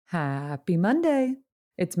Happy Monday.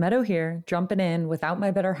 It's Meadow here, jumping in without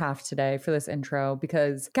my better half today for this intro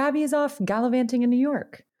because Gabby is off gallivanting in New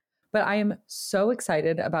York. But I am so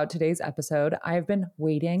excited about today's episode. I have been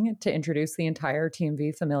waiting to introduce the entire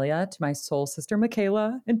TMV familia to my soul sister,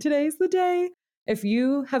 Michaela, and today's the day. If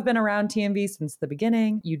you have been around TMV since the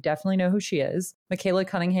beginning, you definitely know who she is. Michaela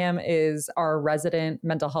Cunningham is our resident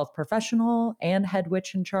mental health professional and head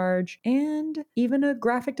witch in charge, and even a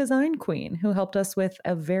graphic design queen who helped us with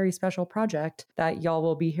a very special project that y'all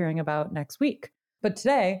will be hearing about next week. But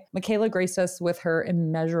today, Michaela graced us with her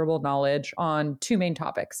immeasurable knowledge on two main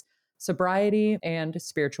topics: sobriety and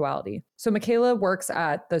spirituality. So Michaela works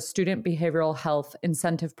at the Student Behavioral Health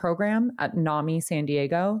Incentive Program at NAMI San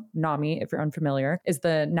Diego. NAMI, if you're unfamiliar, is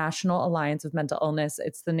the National Alliance of Mental Illness.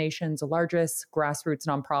 It's the nation's largest grassroots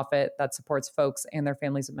nonprofit that supports folks and their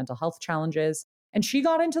families with mental health challenges. And she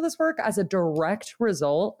got into this work as a direct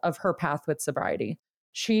result of her path with sobriety.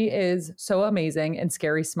 She is so amazing and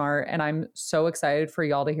scary smart, and I'm so excited for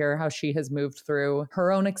y'all to hear how she has moved through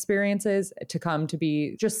her own experiences to come to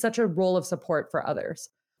be just such a role of support for others.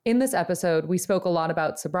 In this episode, we spoke a lot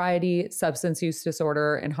about sobriety, substance use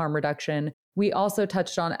disorder, and harm reduction. We also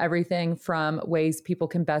touched on everything from ways people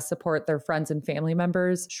can best support their friends and family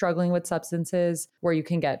members struggling with substances, where you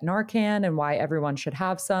can get Narcan and why everyone should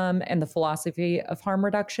have some, and the philosophy of harm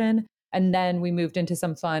reduction. And then we moved into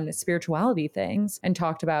some fun spirituality things and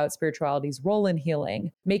talked about spirituality's role in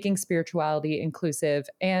healing, making spirituality inclusive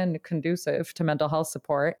and conducive to mental health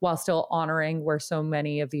support while still honoring where so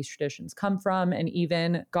many of these traditions come from, and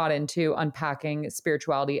even got into unpacking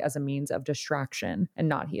spirituality as a means of distraction and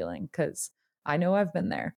not healing, because I know I've been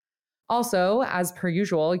there. Also, as per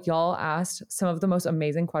usual, y'all asked some of the most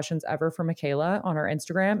amazing questions ever for Michaela on our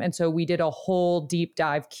Instagram. And so we did a whole deep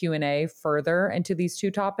dive Q&A further into these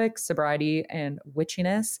two topics, sobriety and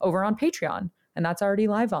witchiness, over on Patreon. And that's already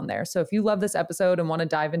live on there. So if you love this episode and want to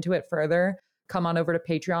dive into it further, come on over to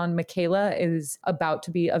Patreon. Michaela is about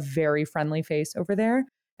to be a very friendly face over there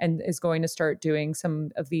and is going to start doing some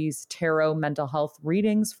of these tarot mental health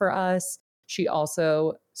readings for us. She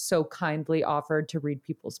also so kindly offered to read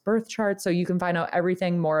people's birth charts. So you can find out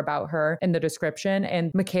everything more about her in the description.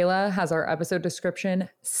 And Michaela has our episode description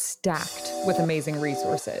stacked with amazing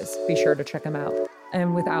resources. Be sure to check them out.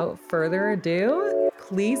 And without further ado,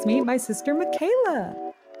 please meet my sister,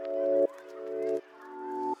 Michaela.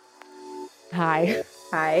 Hi.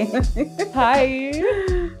 Hi. Hi.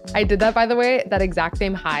 I did that, by the way, that exact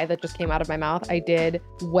same hi that just came out of my mouth. I did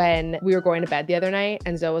when we were going to bed the other night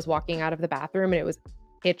and Zoe was walking out of the bathroom and it was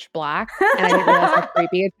pitch black. And I didn't realize how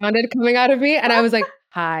creepy it sounded coming out of me. And I was like,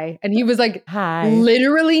 hi. And he was like, hi.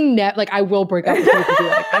 Literally, I will break up with you if you do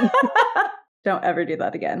that again. Don't ever do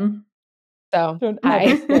that again. So, Don't hi.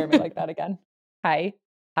 ever scare me like that again. Hi.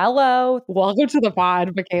 Hello. Welcome to the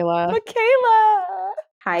pod, Michaela. Michaela.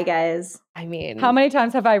 Hi, guys. I mean, how many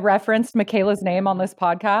times have I referenced Michaela's name on this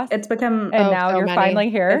podcast? It's become... And now so you're many. finally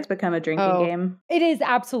here. It's become a drinking game. It is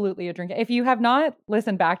absolutely a drink. If you have not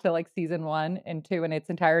listened back to like season 1 and 2 in its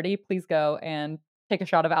entirety, please go and take a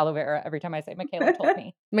shot of aloe vera every time I say Michaela told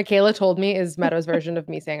me. Michaela told me is Meadow's version of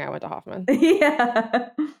me saying I went to Hoffman. Yeah.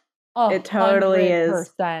 It totally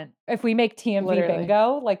 100%. If we make TMV Literally.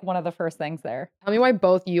 bingo, like one of the first things there. Tell me why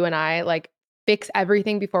both you and I fix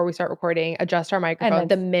everything before we start recording, adjust our microphone.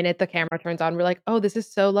 The minute the camera turns on, we're like, oh, this is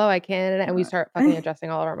so low, I can't. And we start fucking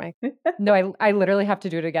adjusting all of our mic. No, I literally have to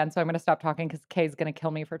do it again. So I'm going to stop talking because Kay's going to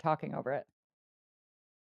kill me for talking over it.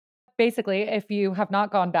 Basically, if you have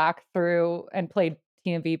not gone back through and played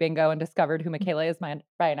TMV bingo and discovered who Michaela is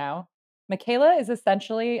by now, Michaela is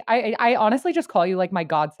essentially, I honestly just call you like my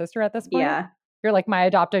god sister at this point. Yeah. You're like my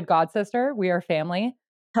adopted god sister. We are family.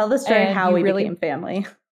 Tell the story And how you we really- became family.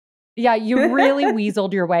 Yeah, you really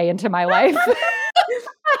weaseled your way into my life.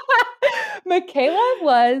 Michaela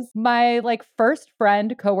was my first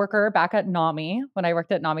friend, coworker back at NAMI when I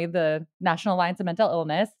worked at NAMI, the National Alliance of Mental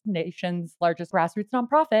Illness, nation's largest grassroots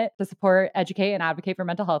nonprofit to support, educate, and advocate for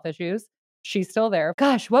mental health issues. She's still there.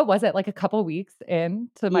 Gosh, what was it? Like a couple weeks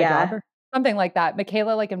into my job or something like that.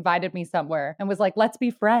 Michaela invited me somewhere and was like, let's be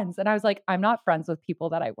friends. And I was like, I'm not friends with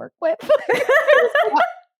people that I work with.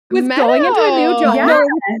 Was going into a new job. Yeah. No, it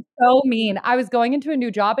was so mean. I was going into a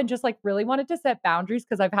new job and just really wanted to set boundaries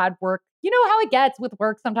because I've had work. You know how it gets with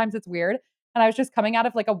work. Sometimes it's weird. And I was just coming out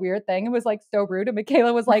of a weird thing. It was so rude. And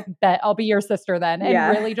Michaela was like, bet I'll be your sister then.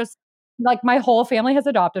 And really just my whole family has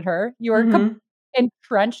adopted her. You are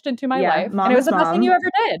entrenched into my life. And it was the best thing you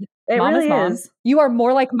ever did. It Mama's really mom. is. You are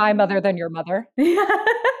more like my mother than your mother.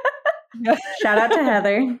 Shout out to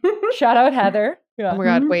Heather. Shout out Heather. Yeah. Oh my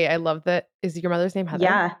God, wait, I love that. Is your mother's name Heather?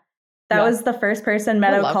 Yeah. That was the first person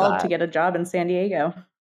Meadow called to get a job in San Diego.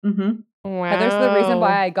 Mm-hmm. Wow. Heather's the reason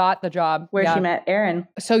why I got the job. Where she met Aaron.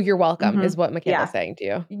 So you're welcome is what Michaela's saying to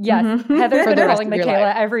you. Yes. Mhm. Heather's For been the rest calling of your Michaela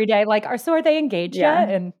life. every day, like, so are they engaged Yeah. yet?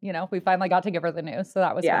 And, we finally got to give her the news. So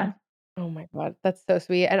that was fun. Oh my God. That's so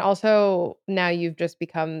sweet. And also now you've just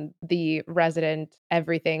become the resident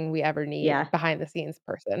everything we ever need behind the scenes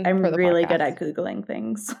person. I'm for the really podcast. good at Googling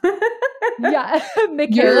things. Yeah.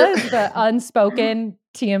 Michaela is the unspoken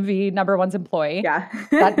TMV #1's employee. Yeah.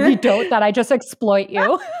 that I just exploit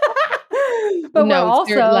you. But No, we're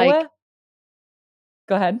also like,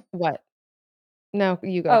 go ahead. What? No,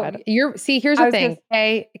 you go ahead. Here's the thing.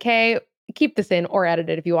 Kay, keep this in or edit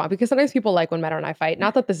it if you want, because sometimes people like when Meadow and I fight.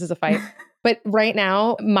 Not that this is a fight, but right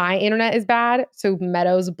now my internet is bad, so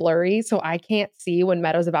Meadow's blurry, so I can't see when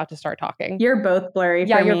Meadow's about to start talking. You're both blurry.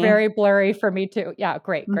 Yeah, for you're me. very blurry for me too. Yeah,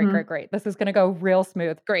 great. This is gonna go real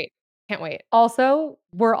smooth. Great. Can't wait. Also,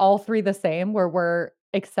 we're all three the same, where we're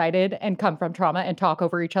excited and come from trauma and talk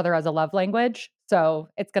over each other as a love language. So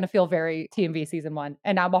it's going to feel very TMV season 1.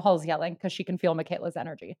 And now Mahal's yelling because she can feel Michaela's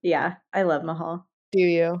energy. Yeah, I love Mahal. Do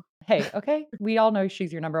you? Hey, okay. We all know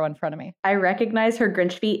she's your #1 frenemy. I recognize her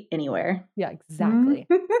Grinch feet anywhere. Yeah, exactly.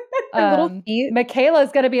 Little feet.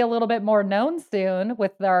 Michaela's going to be a little bit more known soon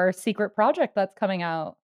with our secret project that's coming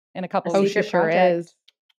out in a couple weeks. She sure is.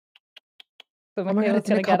 So Michaela's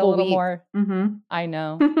going to get a little more. Mm-hmm. I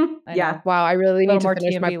know. Yeah. Wow, I really need to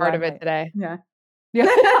finish TMV my part of it today. Yeah.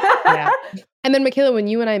 Yeah. And then Michaela, when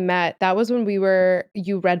you and I met, that was when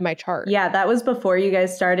you read my chart. Yeah, that was before you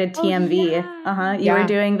guys started TMV. You were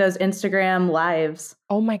doing those Instagram lives.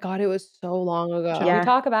 Oh my God, it was so long ago. Should we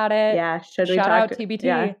talk about it? Yeah, should we Shout talk? out TBT.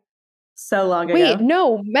 Yeah. So long ago. Wait,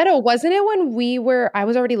 no, Meadow, wasn't it when I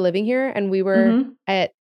was already living here and we were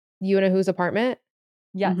at you and Ahu's apartment?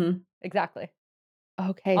 Yes, exactly.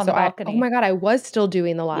 Okay, On so the balcony. oh my God, I was still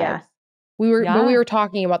doing the lives. Yeah. We were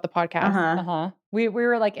talking about the podcast. We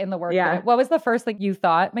were like in the works. Yeah. Of it. What was the first thing you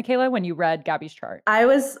thought, Michaela, when you read Gabby's chart? I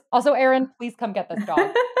was also, Aaron, please come get this dog.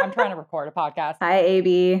 I'm trying to record a podcast. Hi,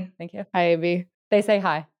 AB. Thank you. Hi, AB. They say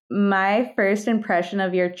hi. My first impression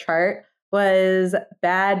of your chart was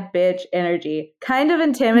bad bitch energy. Kind of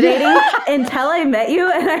intimidating until I met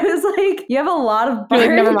you, and I was like, you have a lot of bark. Like,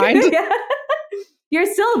 never mind. Yeah. You're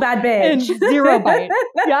still a bad bitch. And 0 bite.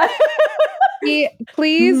 Yeah.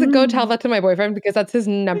 Please go tell that to my boyfriend, because that's his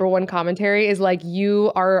 #1 commentary is like,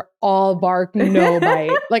 you are all bark, no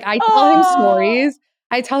bite. Like, I tell him stories.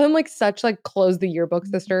 I tell him like such like close the yearbook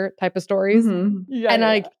sister type of stories. Yeah, and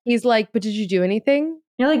like, he's like, but did you do anything?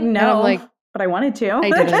 You're like, no. And I'm like, but I wanted to. I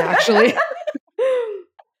didn't actually.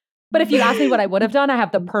 But if you ask me what I would have done, I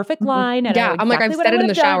have the perfect line. And I'm like, I've said it in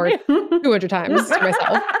the shower 200 times to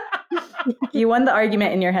myself. You won the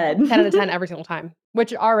argument in your head. 10 out of 10 every single time.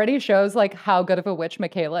 Which already shows like how good of a witch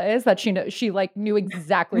Michaela is, that she like knew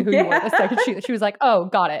exactly who you were the second she was like, oh,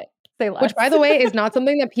 got it. Say less. Which, by the way, is not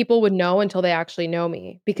something that people would know until they actually know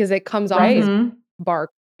me, because it comes off as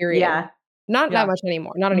bark, period. Yeah. Not that much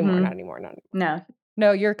anymore. Not anymore.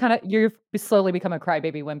 No, you've slowly become a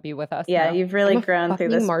crybaby wimpy with us. Yeah, now. you've really grown through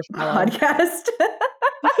this podcast.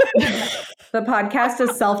 The podcast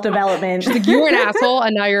is self-development. She's like, you were an asshole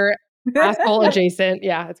and now you're asshole adjacent.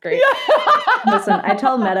 Yeah, it's great. Listen, I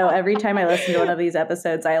tell Meadow every time I listen to one of these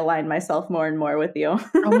episodes, I align myself more and more with you.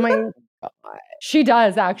 Oh my God. She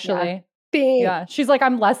does, actually. Yeah. She's like,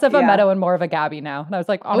 I'm less of a Meadow and more of a Gabby now. And I was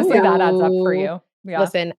like, honestly, that adds up for you. Yeah.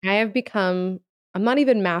 Listen, I'm not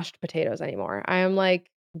even mashed potatoes anymore. I am like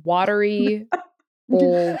watery,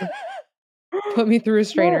 old, put me through a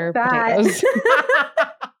strainer potatoes.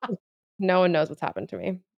 No one knows what's happened to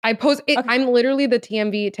me. I post it. Okay. I'm literally the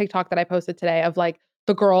TMV TikTok that I posted today of like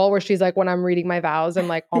the girl where she's like, when I'm reading my vows and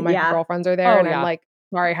like all my girlfriends are there, and I'm like,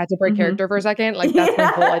 sorry, I had to break character for a second. Like, that's my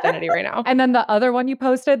whole identity right now. And then the other one you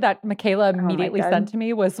posted that Michaela immediately sent to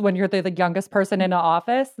me was when you're the youngest person in an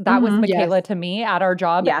office. That was Michaela to me at our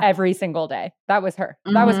job every single day. That was her.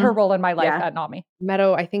 That was her role in my life at NAMI.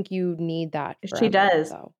 Meadow, I think you need that. She does.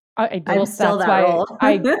 Though. I'm still that role.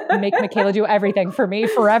 I make Michaela do everything for me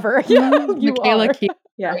forever. Michaela keeps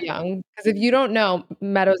so young. Because if you don't know,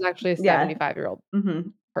 Meadow's actually a 75-year-old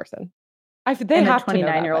person. They have a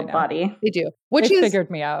 29-year-old body. They do. Which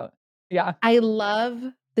figured me out. Yeah. I love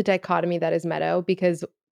the dichotomy that is Meadow, because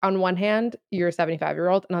on one hand, you're a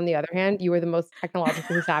 75-year-old, and on the other hand, you are the most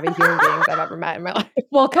technologically savvy human beings I've ever met in my life.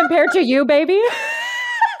 Well, compared to you, baby.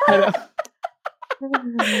 I know.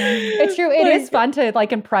 It's true. It is fun to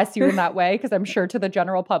like impress you in that way, because I'm sure to the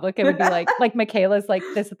general public it would be like Michaela's like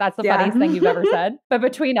this. That's the funniest thing you've ever said. But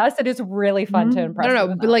between us, it is really fun to impress. I don't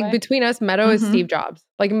know, but like way. Between us, Meadow is Steve Jobs.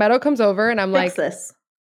 Like Meadow comes over and I'm like, this.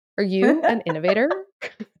 "Are you an innovator?"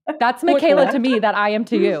 That's Michaela to me that I am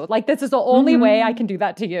to you. Like, this is the only way I can do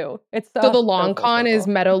that to you. It's So the long full con is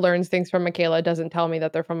circle. Meadow learns things from Michaela, doesn't tell me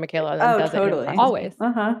that they're from Michaela, and then does totally. it. Always.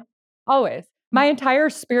 Uh-huh. Always. My entire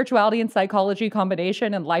spirituality and psychology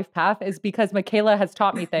combination and life path is because Michaela has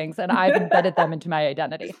taught me things and I've embedded them into my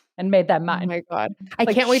identity and made them Oh my my God. I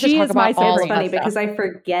Like, can't wait to she talk is my about all It's of funny that because stuff. I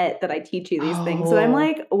forget that I teach you these things. And I'm Oh.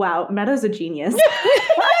 like, wow, Meadow's a genius. You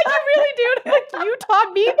really do. Like, you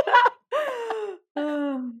taught me that.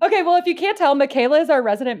 Okay, well, if you can't tell, Michaela is our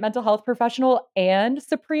resident mental health professional and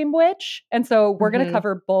supreme witch. And so we're going to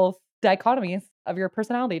cover both dichotomies of your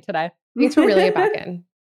personality today. Thanks for reeling it back in.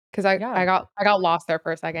 Because I got lost there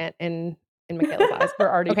for a second in Michaela's eyes. We're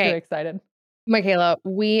already too Okay. excited. Michaela,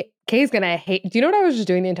 Kay's gonna hate. Do you know what I was just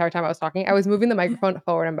doing the entire time I was talking? I was moving the microphone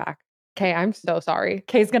forward and back. Kay, I'm so sorry.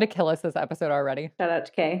 Kay's going to kill us this episode already. Shout out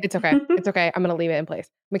to Kay. It's okay. It's okay. I'm gonna leave it in place.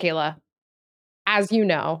 Michaela, as you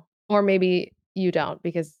know, or maybe you don't,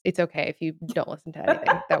 because it's okay if you don't listen to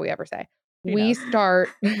anything that we ever say. We start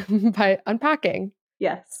by unpacking.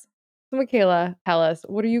 Yes. So Michaela, tell us,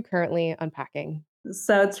 what are you currently unpacking?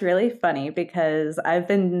 So it's really funny because I've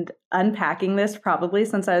been unpacking this probably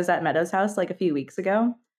since I was at Meadow's house like a few weeks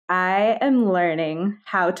ago. I am learning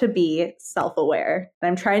how to be self-aware.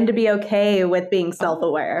 I'm trying to be okay with being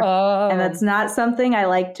self-aware. And that's not something I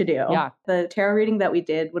like to do. Yeah. The tarot reading that we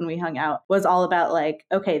did when we hung out was all about like,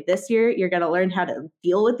 okay, this year you're going to learn how to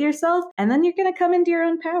deal with yourself and then you're going to come into your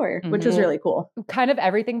own power, which is really cool. Kind of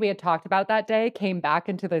everything we had talked about that day came back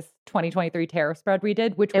into this 2023 tarot spread we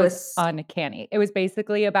did, which was uncanny. It was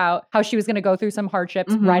basically about how she was going to go through some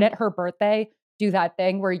hardships right at her birthday. Do that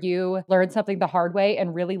thing where you learn something the hard way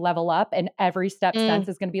and really level up. And every step since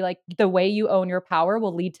is going to be like the way you own your power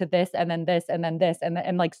will lead to this and then this and then this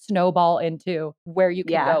and like snowball into where you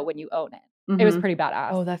can go when you own it. It was pretty badass.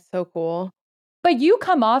 Oh, that's so cool. But you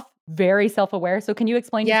come off very self-aware. So can you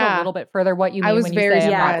explain just a little bit further what you mean when you say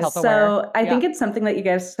I'm not self-aware? So I think it's something that you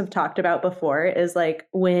guys have talked about before is like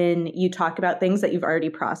when you talk about things that you've already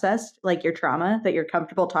processed, like your trauma that you're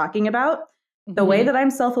comfortable talking about. The way that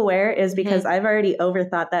I'm self-aware is because I've already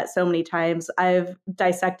overthought that so many times. I've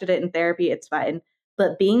dissected it in therapy. It's fine.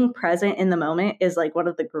 But being present in the moment is like one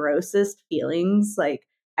of the grossest feelings. Like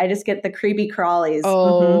I just get the creepy crawlies.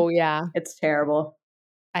 Oh, yeah. It's terrible.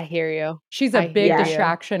 I hear you. She's a big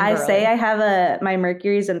distraction. I say I have my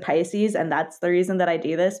Mercury's in Pisces, and that's the reason that I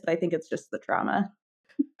do this. But I think it's just the trauma.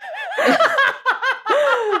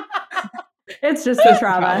 It's just the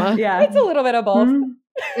trauma. Yeah. It's a little bit of both.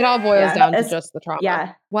 It all boils down to just the trauma.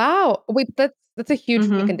 Yeah. Wow. Wait, that's a huge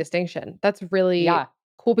fucking distinction. That's really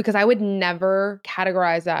cool because I would never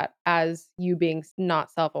categorize that as you being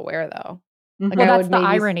not self-aware though. Like well, that's the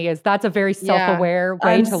irony is that's a very self-aware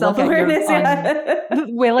way to look at your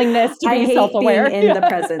willingness to be self-aware. Being in the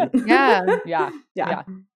present. Yeah.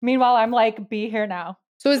 Meanwhile, I'm like, be here now.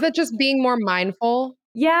 So is that just being more mindful?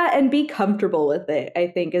 Yeah, and be comfortable with it, I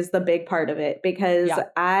think, is the big part of it. Because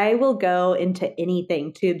I will go into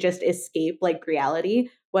anything to just escape like reality,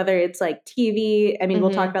 whether it's like TV. I mean,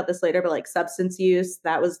 we'll talk about this later, but like substance use,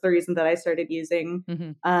 that was the reason that I started using.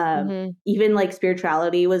 Even like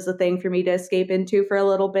spirituality was the thing for me to escape into for a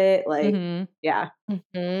little bit. Like,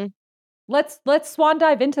 Let's swan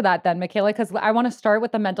dive into that then, Michaela, because I want to start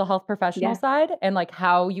with the mental health professional side and like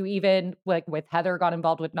how you even like with Heather got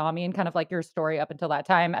involved with NAMI and kind of like your story up until that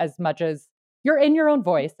time, as much as you're in your own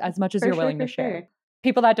voice, as much as you're willing to share.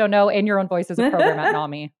 People that don't know, In Your Own Voice is a program at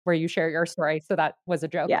NAMI where you share your story. So that was a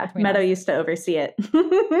joke. Yeah, Meadow used to oversee it.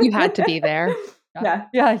 You had to be there. Yeah.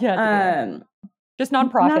 Just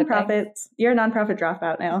nonprofit. Nonprofits. You're a nonprofit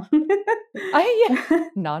dropout now.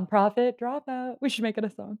 Nonprofit dropout. We should make it a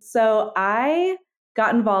song. So I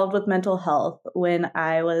got involved with mental health when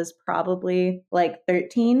I was probably like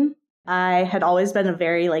 13. I had always been a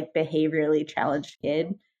very like behaviorally challenged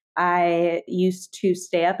kid. I used to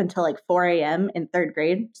stay up until like 4 a.m. in third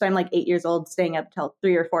grade. So I'm like 8 years old, staying up till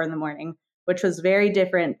 3 or 4 in the morning, which was very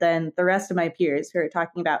different than the rest of my peers who were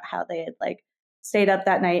talking about how they had like stayed up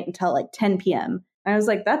that night until like 10 p.m. I was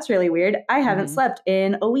like, that's really weird. I haven't slept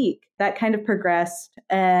in a week. That kind of progressed.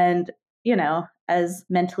 And, you know, as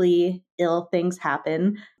mentally ill things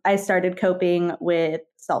happen, I started coping with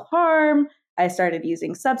self-harm. I started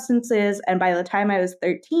using substances. And by the time I was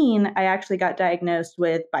 13, I actually got diagnosed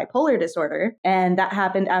with bipolar disorder. And that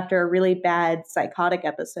happened after a really bad psychotic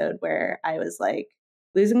episode where I was like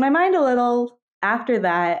losing my mind a little. After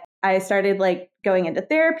that, I started like going into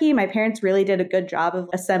therapy. My parents really did a good job of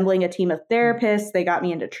assembling a team of therapists. They got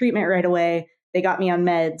me into treatment right away. They got me on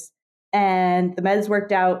meds, and the meds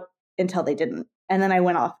worked out until they didn't. And then I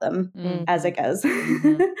went off them as it goes.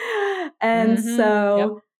 And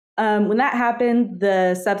so When that happened,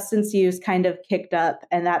 the substance use kind of kicked up,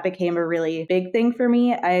 and that became a really big thing for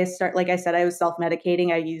me. Like I said, I was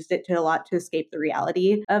self-medicating. I used it a lot to escape the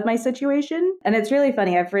reality of my situation. And it's really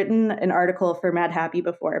funny. I've written an article for Mad Happy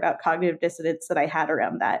before about cognitive dissonance that I had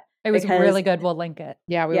around that. It was really good. We'll link it.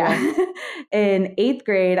 Yeah, we will. In 8th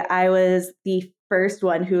grade, I was the first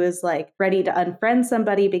one who was like ready to unfriend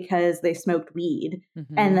somebody because they smoked weed. Mhm.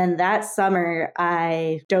 And then that summer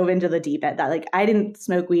I dove into the deep end. That like I didn't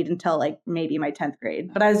smoke weed until like maybe my 10th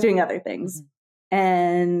grade, but I was doing other things.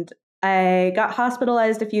 And I got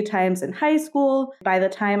hospitalized a few times in high school. By the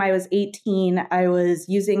time I was 18, I was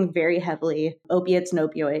using very heavily opiates and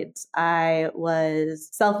opioids. I was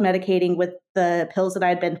self-medicating with the pills that I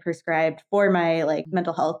had been prescribed for my like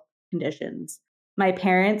mental health conditions. My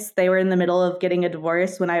parents, they were in the middle of getting a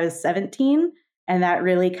divorce when I was 17. And that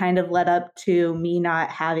really kind of led up to me not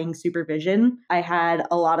having supervision. I had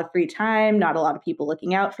a lot of free time, not a lot of people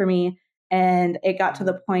looking out for me. And it got to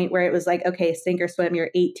the point where it was like, okay, sink or swim,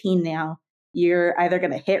 you're 18 now. You're either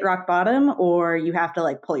going to hit rock bottom or you have to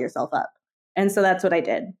like pull yourself up. And so that's what I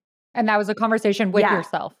did. And that was a conversation with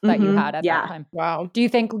yourself that you had at that time. Wow. Do you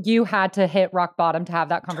think you had to hit rock bottom to have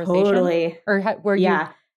that conversation? Totally. Or were you?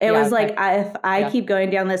 It was like, if I keep going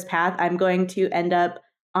down this path, I'm going to end up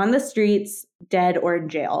on the streets, dead or in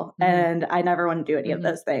jail. And I never want to do any of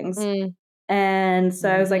those things. And so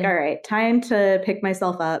I was like, all right, time to pick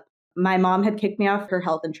myself up. My mom had kicked me off her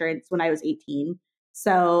health insurance when I was 18.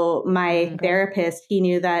 So my therapist, he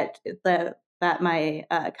knew that my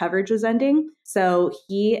coverage was ending. So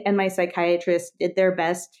he and my psychiatrist did their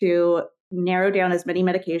best to narrow down as many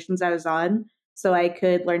medications I was on so I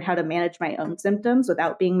could learn how to manage my own symptoms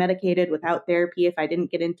without being medicated, without therapy if I didn't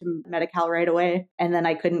get into Medi-Cal right away. And then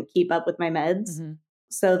I couldn't keep up with my meds.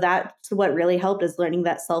 So that's what really helped, is learning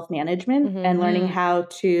that self-management and learning how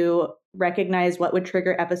to recognize what would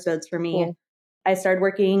trigger episodes for me. Cool. I started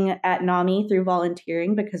working at NAMI through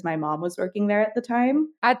volunteering because my mom was working there at the time.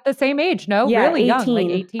 At the same age, no? Yeah, really 18. Young, like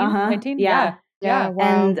 18, 19? Yeah. Wow.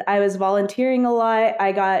 And I was volunteering a lot.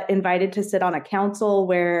 I got invited to sit on a council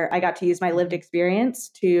where I got to use my lived experience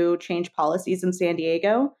to change policies in San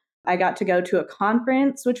Diego. I got to go to a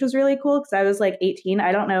conference, which was really cool because I was like 18.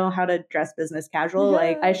 I don't know how to dress business casual.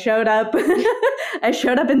 Like I showed up,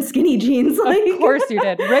 in skinny jeans. Like, of course you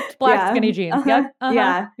did. Ripped black skinny jeans. Yeah.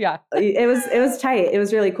 It was tight. It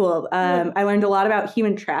was really cool. I learned a lot about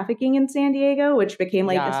human trafficking in San Diego, which became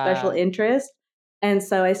like a special interest. And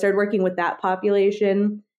so I started working with that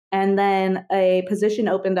population. And then a position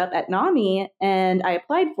opened up at NAMI and I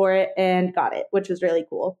applied for it and got it, which was really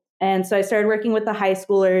cool. And so I started working with the high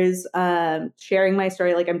schoolers, sharing my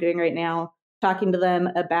story like I'm doing right now, talking to them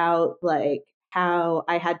about like how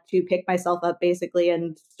I had to pick myself up basically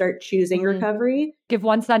and start choosing recovery. Give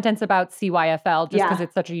one sentence about CYFL just because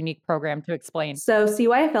it's such a unique program to explain. So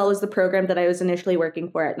CYFL was the program that I was initially working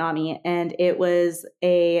for at NAMI, and it was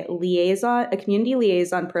a community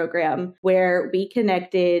liaison program where we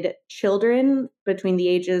connected children between the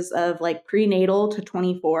ages of like prenatal to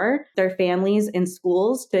 24, their families in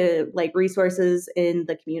schools to like resources in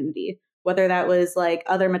the community. Whether that was like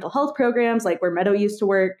other mental health programs, like where Meadow used to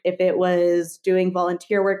work, if it was doing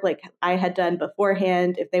volunteer work like I had done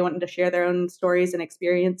beforehand, if they wanted to share their own stories and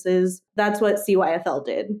experiences, that's what CYFL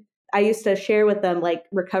did. I used to share with them like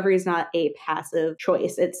recovery is not a passive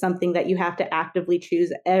choice. It's something that you have to actively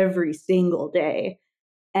choose every single day.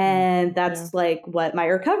 And that's like what my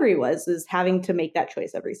recovery was, is having to make that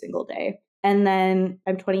choice every single day. And then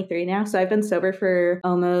I'm 23 now. So I've been sober for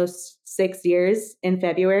almost 6 years. In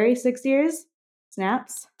February, 6 years.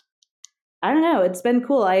 Snaps. I don't know. It's been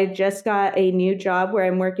cool. I just got a new job where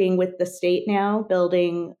I'm working with the state now,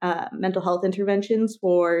 building mental health interventions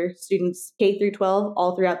for students K through 12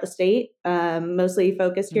 all throughout the state, mostly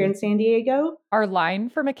focused here in San Diego. Our line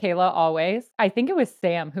for Michaela always, I think it was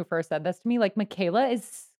Sam who first said this to me, like Michaela is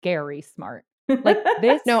scary smart. Like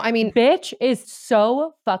this bitch is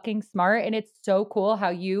so fucking smart. And it's so cool how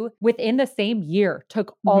you, within the same year,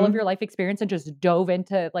 took all of your life experience and just dove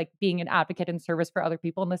into like being an advocate and service for other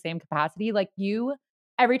people in the same capacity. Like you,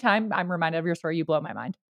 every time I'm reminded of your story, you blow my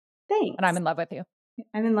mind. Thanks. And I'm in love with you.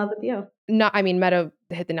 I'm in love with you. Meadow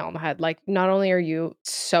hit the nail on the head. Like, not only are you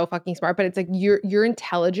so fucking smart, but it's like your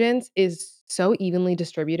intelligence is so evenly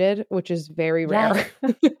distributed, which is very rare.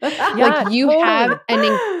 Like you have an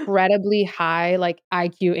incredibly high like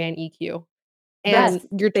IQ and EQ. And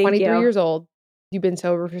you're 23 years old. You've been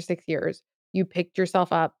sober for 6 years. You picked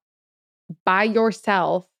yourself up by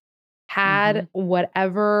yourself, had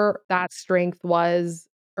whatever that strength was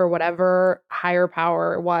or whatever higher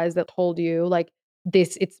power was that told you like,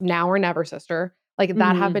 this, it's now or never, sister. Like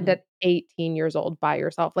that happened at 18 years old by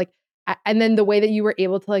yourself. Like, and then the way that you were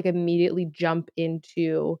able to like immediately jump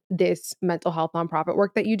into this mental health nonprofit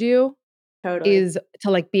work that you do Totally. is to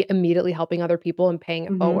like be immediately helping other people and paying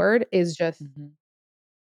it forward is just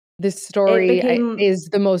this story is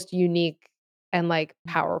the most unique and like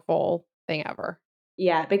powerful thing ever.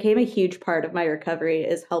 Yeah, it became a huge part of my recovery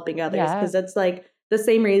is helping others because it's like the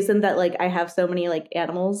same reason that like I have so many like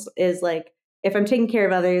animals is like if I'm taking care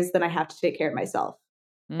of others, then I have to take care of myself.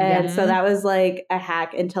 And so that was like a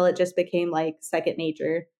hack until it just became like second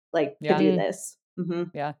nature, like to do this.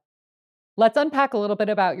 Yeah. Let's unpack a little bit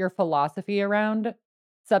about your philosophy around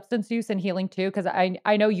substance use and healing too, because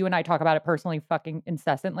I know you and I talk about it personally fucking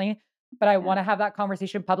incessantly, but I want to have that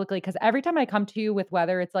conversation publicly because every time I come to you with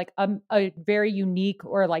whether it's like a very unique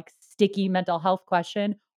or like sticky mental health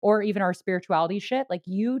question or even our spirituality shit, like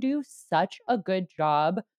you do such a good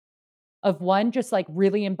job of one, just like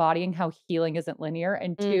really embodying how healing isn't linear,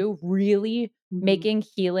 and two, really making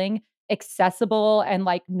healing accessible and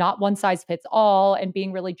like not one size fits all and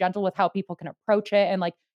being really gentle with how people can approach it. And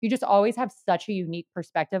like you just always have such a unique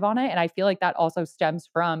perspective on it. And I feel like that also stems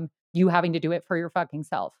from you having to do it for your fucking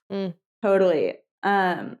self. Totally.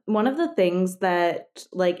 One of the things that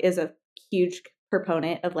like is a huge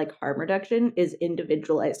proponent of like harm reduction is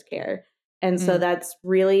individualized care. And so that's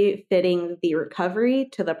really fitting the recovery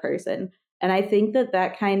to the person. And I think that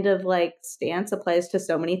that kind of like stance applies to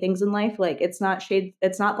so many things in life. Like it's not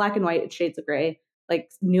black and white, it's shades of gray. Like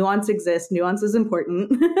nuance exists. Nuance is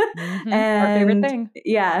important. And our favorite thing.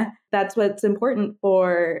 Yeah, that's what's important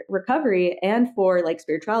for recovery and for like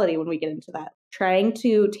spirituality when we get into that. Trying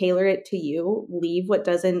to tailor it to you, leave what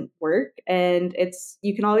doesn't work. And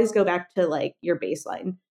you can always go back to like your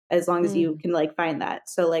baseline as long as you can like find that.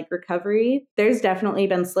 So like recovery, there's definitely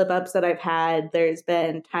been slip ups that I've had. There's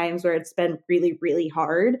been times where it's been really, really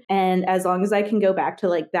hard. And as long as I can go back to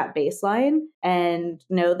like that baseline and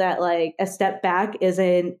know that like a step back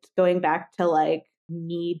isn't going back to like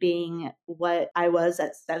me being what I was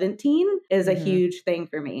at 17 is a huge thing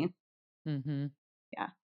for me. Yeah.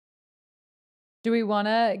 Do we want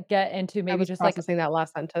to get into maybe just like processing that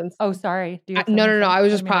last sentence? Oh, sorry. Do you have no. I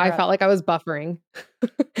was just I felt like I was buffering.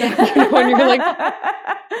 You know, when you're like,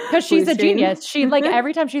 because she's a genius. She like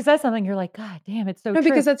every time she says something, you're like, God damn, it's so true.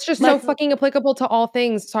 Because that's just so fucking applicable to all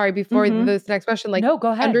things. Sorry, before this next question, like, no, go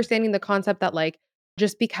ahead. Understanding the concept that like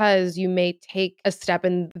just because you may take a step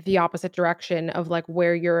in the opposite direction of like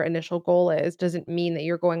where your initial goal is, doesn't mean that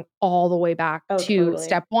you're going all the way back to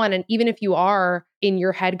step one. And even if you are in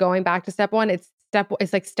your head going back to step one, it's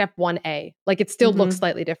like step 1A. Like it still looks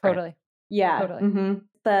slightly different. Totally. Yeah. Totally.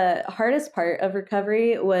 The hardest part of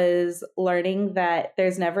recovery was learning that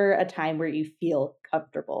there's never a time where you feel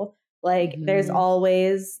comfortable. Like there's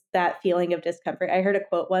always that feeling of discomfort. I heard a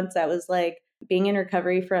quote once that was like, being in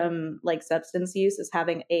recovery from like substance use is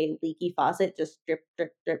having a leaky faucet just drip,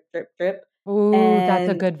 drip, drip, drip, drip. Ooh,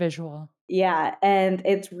 that's a good visual. Yeah. And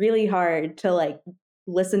it's really hard to like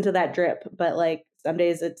listen to that drip, but like some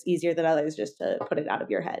days it's easier than others just to put it out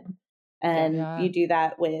of your head. And you do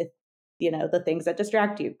that with, you know, the things that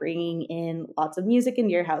distract you, bringing in lots of music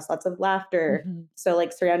into your house, lots of laughter. So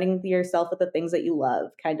like surrounding yourself with the things that you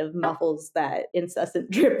love kind of muffles that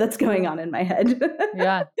incessant drip that's going on in my head.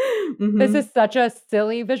 This is such a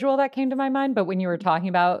silly visual that came to my mind. But when you were talking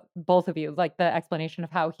about both of you, like the explanation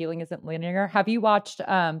of how healing isn't linear, have you watched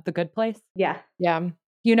The Good Place? Yeah.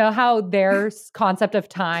 You know how their concept of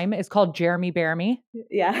time is called Jeremy Bear Me?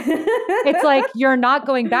 Yeah. It's like you're not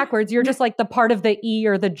going backwards. You're just like the part of the E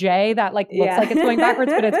or the J that like looks like it's going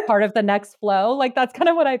backwards, but it's part of the next flow. Like that's kind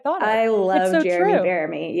of what I thought of. I love Jeremy Bear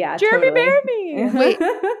Me. Yeah, Jeremy Bear Me. Wait,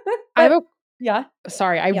 I have a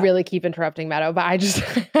Sorry, I really keep interrupting Meadow, but I just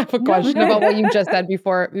have a question about what you just said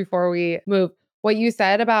before we move. What you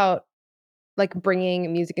said about like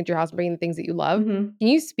bringing music into your house, bringing the things that you love. Can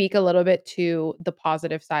you speak a little bit to the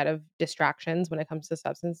positive side of distractions when it comes to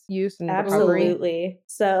substance use and recovery? Absolutely.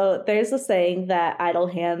 So there's a saying that idle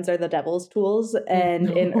hands are the devil's tools. And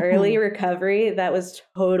in early recovery, that was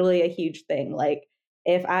totally a huge thing. Like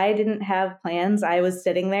if I didn't have plans, I was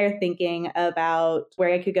sitting there thinking about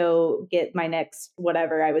where I could go get my next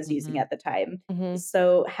whatever I was using at the time.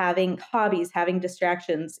 So having hobbies, having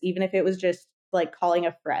distractions, even if it was just like calling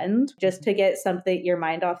a friend just to get your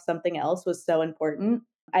mind off something else was so important.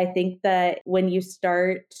 I think that when you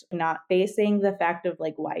start not facing the fact of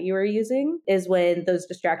like why you are using is when those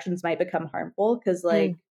distractions might become harmful. Cause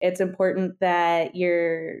like it's important that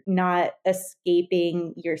you're not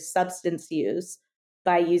escaping your substance use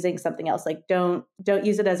by using something else. Like don't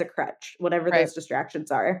use it as a crutch, whatever those distractions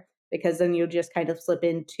are. because then you'll just kind of slip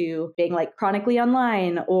into being like chronically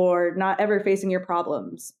online or not ever facing your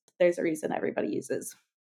problems. There's a reason everybody uses.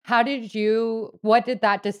 What did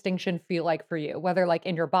that distinction feel like for you? Whether like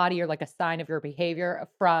in your body or like a sign of your behavior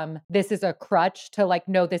from this is a crutch to like,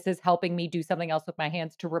 no, this is helping me do something else with my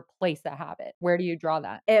hands to replace a habit. Where do you draw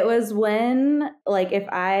that? It was when, like, if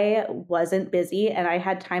I wasn't busy and I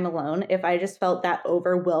had time alone, if I just felt that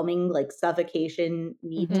overwhelming, like, suffocation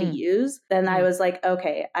need to use, then I was like,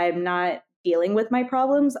 okay, I'm not dealing with my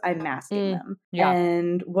problems, I'm masking them. Yeah.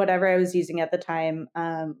 And whatever I was using at the time,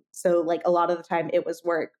 so like a lot of the time it was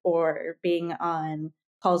work or being on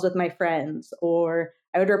calls with my friends, or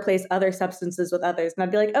I would replace other substances with others and I'd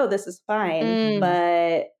be like, oh, this is fine.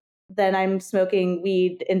 But then I'm smoking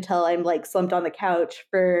weed until I'm like slumped on the couch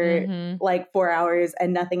for like 4 hours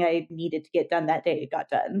and nothing I needed to get done that day got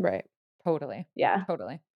done. Right. Totally. Yeah.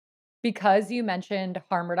 Totally. Because you mentioned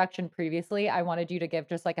harm reduction previously, I wanted you to give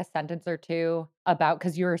just like a sentence or two about,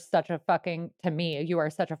 because you are such a fucking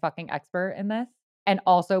expert in this. And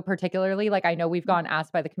also particularly, like I know we've gone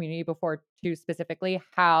asked by the community before too, specifically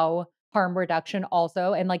how harm reduction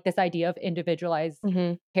also, and like this idea of individualized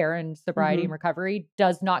care and sobriety and recovery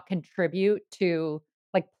does not contribute to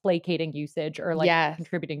like placating usage or like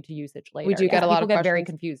contributing to usage later. We do get a lot of people get very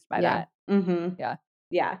questions. confused by that.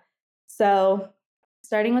 Yeah. So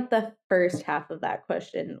starting with the first half of that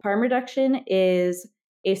question, harm reduction is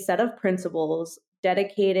a set of principles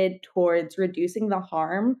dedicated towards reducing the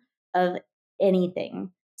harm of anything.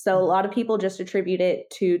 So a lot of people just attribute it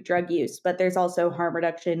to drug use, but there's also harm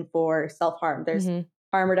reduction for self-harm. There's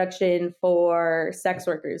harm reduction for sex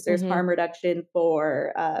workers. There's harm reduction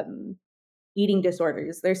for eating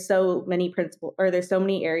disorders. There's so many principles, or there's so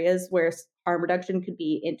many areas where harm reduction could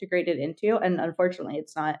be integrated into, and unfortunately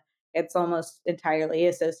it's not. It's almost entirely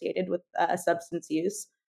associated with substance use,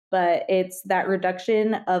 but it's that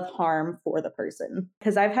reduction of harm for the person.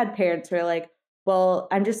 Because I've had parents who are like, well,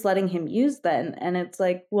 I'm just letting him use then. And it's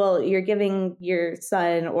like, well, you're giving your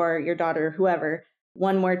son or your daughter, whoever,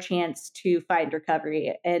 one more chance to find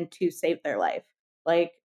recovery and to save their life.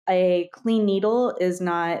 Like, a clean needle is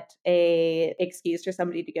not a excuse for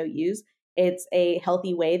somebody to go use. It's a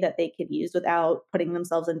healthy way that they can use without putting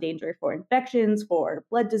themselves in danger for infections, for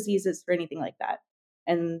blood diseases, for anything like that.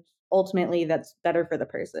 And ultimately, that's better for the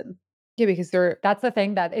person. Yeah, because that's the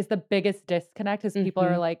thing that is the biggest disconnect is people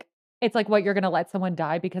are like, it's like what you're going to let someone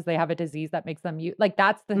die because they have a disease that makes them like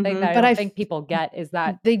that's the thing that I don't think people get is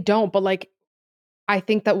that they don't. But like, I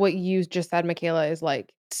think that what you just said, Michaela, is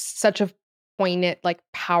like such a poignant, like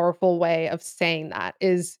powerful way of saying that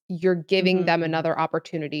is you're giving them another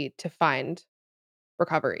opportunity to find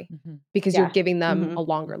recovery because you're giving them a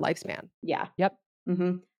longer lifespan. Yeah. Yep.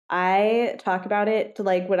 I talk about it to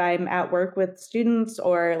like when I'm at work with students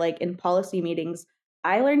or like in policy meetings.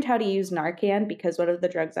 I learned how to use Narcan because one of the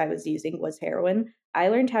drugs I was using was heroin. I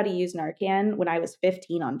learned how to use Narcan when I was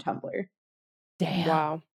 15 on Tumblr. Damn.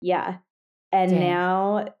 Wow. Yeah. And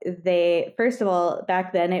now first of all,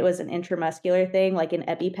 back then it was an intramuscular thing, like an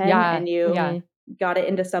EpiPen, and you got it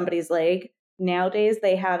into somebody's leg. Nowadays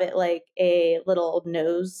they have it like a little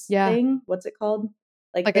nose thing. What's it called?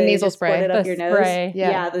 Like a nasal spray. It up your nose.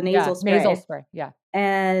 Yeah, the nasal spray. Nasal spray. Yeah.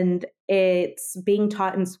 And it's being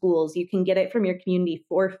taught in schools. You can get it from your community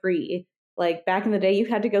for free. Like back in the day, you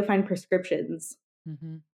had to go find prescriptions.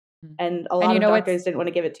 And a lot of doctors didn't want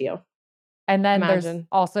to give it to you. And then there's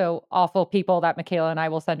also awful people that Michaela and I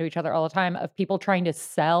will send to each other all the time of people trying to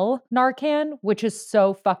sell Narcan, which is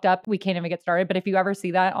so fucked up. We can't even get started. But if you ever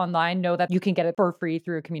see that online, know that you can get it for free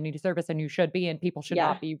through a community service and you should be, and people should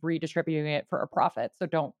not be redistributing it for a profit.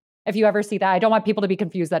 So if you ever see that, I don't want people to be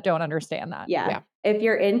confused that don't understand that. Yeah. If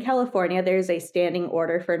you're in California, there's a standing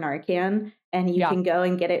order for Narcan and you can go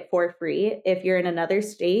and get it for free. If you're in another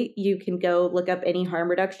state, you can go look up any harm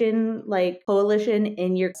reduction like coalition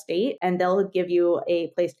in your state and they'll give you a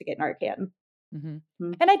place to get Narcan. And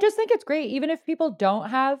I just think it's great, even if people don't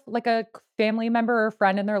have like a family member or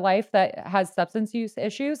friend in their life that has substance use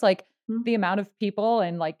issues, like the amount of people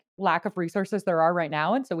and like lack of resources there are right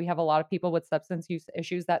now. And so we have a lot of people with substance use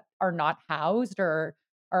issues that are not housed or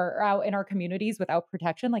are out in our communities without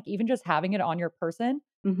protection. Like even just having it on your person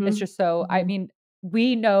is just so, I mean,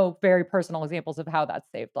 we know very personal examples of how that's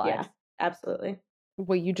saved lives. Yeah, absolutely.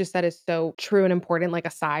 What you just said is so true and important, like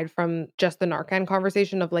aside from just the Narcan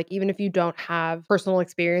conversation of like, even if you don't have personal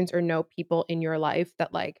experience or know people in your life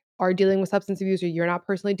that like are dealing with substance abuse or you're not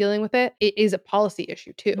personally dealing with it, it is a policy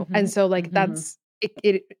issue too. And so like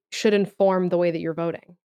it should inform the way that you're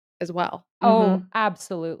voting as well. Oh,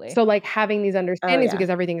 absolutely. So like having these understandings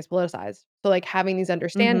because everything is politicized. So like having these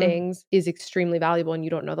understandings is extremely valuable and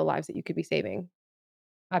you don't know the lives that you could be saving.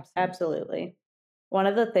 Absolutely. Absolutely. One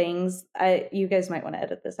of the things you guys might want to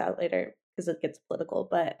edit this out later because it gets political,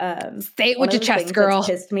 but Say it one with of your the chest, things girl. that's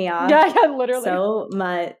pissed me off Yeah, literally. so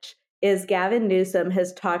much is Gavin Newsom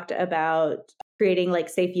has talked about creating like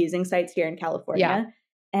safe using sites here in California.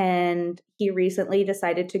 And he recently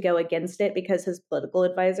decided to go against it because his political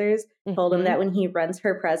advisors told him that when he runs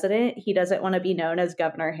for president, he doesn't want to be known as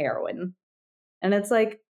Governor Heroin. And it's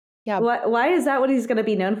like, why is that what he's going to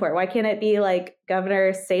be known for? Why can't it be like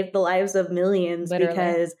Governor saved the lives of millions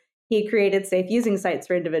because he created safe using sites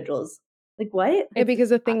for individuals? Like, what? Yeah, because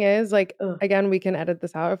the thing is, like, again, we can edit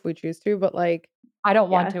this out if we choose to, but like, I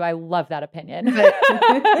don't want to. I love that opinion. No,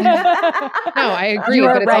 I agree. You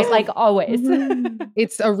are but it's right, also, like always.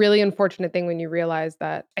 It's a really unfortunate thing when you realize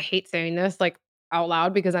that. I hate saying this like out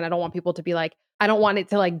loud because then I don't want people to be like, I don't want it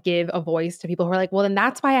to like give a voice to people who are like, well, then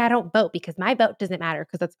that's why I don't vote because my vote doesn't matter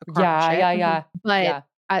because that's a crock of shit. Yeah.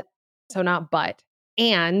 But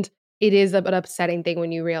and it is an upsetting thing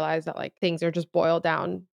when you realize that like things are just boiled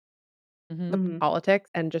down to politics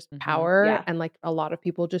and just power, and like a lot of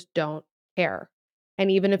people just don't care. And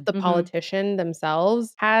even if the politician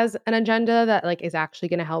themselves has an agenda that like is actually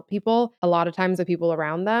going to help people, a lot of times the people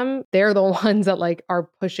around them, they're the ones that like are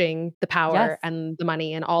pushing the power and the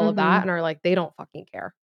money and all of that, and are like, they don't fucking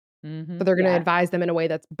care. So they're going to advise them in a way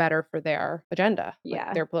that's better for their agenda,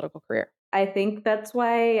 like their political career. I think that's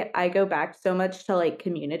why I go back so much to like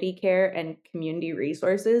community care and community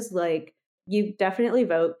resources. Like, you definitely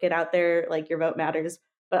vote, get out there, like your vote matters,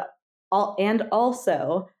 but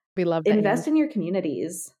also we love invest in your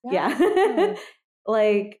communities. Yeah.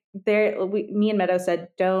 Like me and Meadow said,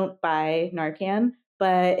 don't buy Narcan,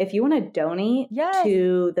 but if you want to donate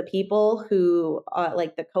to the people who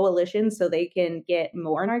like the coalition so they can get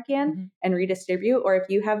more Narcan and redistribute, or if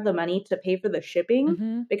you have the money to pay for the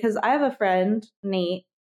shipping, because I have a friend, Nate,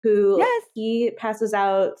 who he passes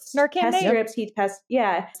out Narcan test strips, he tests,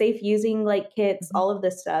 safe using like kits, all of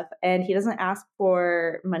this stuff. And he doesn't ask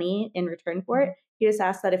for money in return for it. He just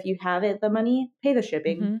asks that if you have it, the money, pay the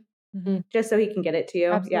shipping, just so he can get it to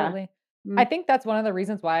you. Absolutely. I think that's one of the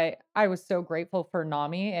reasons why I was so grateful for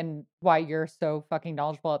NAMI and why you're so fucking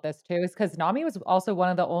knowledgeable at this too, is because NAMI was also one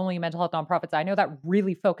of the only mental health nonprofits I know that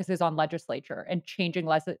really focuses on legislature and changing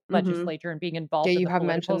legislature and being involved in the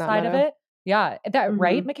political side of it. Yeah.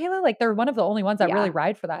 Right, Michaela? Like they're one of the only ones that really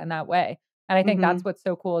ride for that in that way. And I think that's what's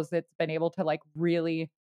so cool is it's been able to like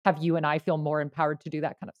really have you and I feel more empowered to do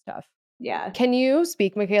that kind of stuff. Yeah. Can you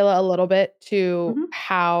speak, Michaela, a little bit to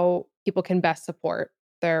how people can best support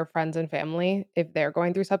their friends and family if they're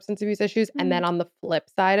going through substance abuse issues? And then on the flip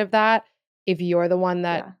side of that, if you're the one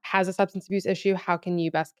that has a substance abuse issue, how can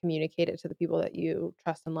you best communicate it to the people that you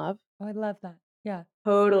trust and love? Oh, I love that. Yeah.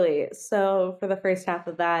 Totally. So for the first half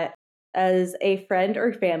of that, as a friend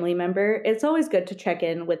or family member, it's always good to check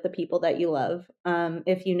in with the people that you love.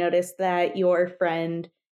 If you notice that your friend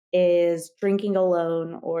is drinking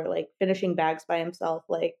alone or like finishing bags by himself,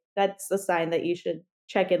 like that's a sign that you should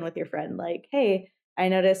check in with your friend. Like, hey, I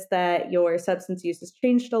noticed that your substance use has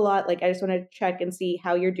changed a lot. Like, I just want to check and see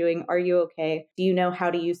how you're doing. Are you okay? Do you know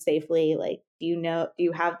how to use safely? Like, do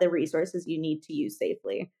you have the resources you need to use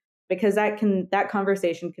safely? Because that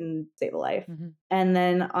conversation can save a life. And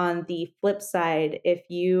then on the flip side, if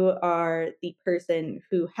you are the person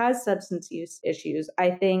who has substance use issues,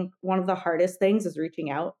 I think one of the hardest things is reaching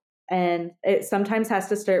out. And it sometimes has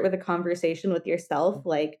to start with a conversation with yourself,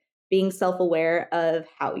 like being self-aware of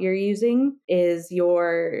how you're using. Is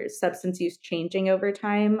your substance use changing over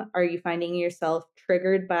time? Are you finding yourself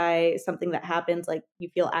triggered by something that happens, like you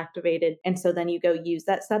feel activated, and so then you go use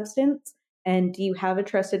that substance? And do you have a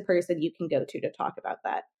trusted person you can go to talk about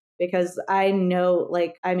that? Because I know,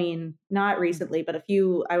 like, I mean, not recently, but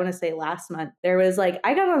I want to say last month, there was like,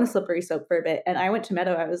 I got on a slippery slope for a bit and I went to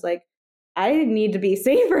Meadow. I was like, I need to be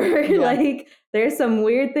safer. Like, there's some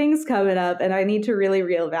weird things coming up and I need to really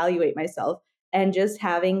reevaluate myself. And just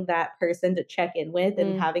having that person to check in with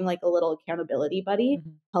and having like a little accountability buddy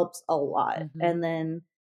helps a lot. And then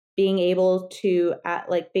being able to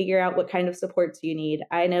figure out what kind of supports you need.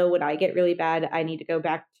 I know when I get really bad, I need to go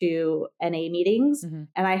back to NA meetings, and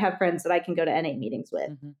I have friends that I can go to NA meetings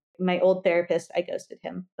with. My old therapist, I ghosted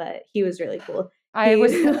him, but he was really cool.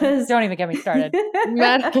 Don't even get me started.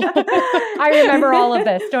 I remember all of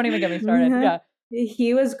this. Don't even get me started. Yeah.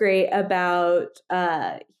 He was great about,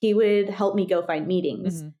 he would help me go find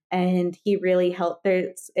meetings. And he really helped.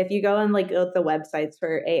 If you go on like the websites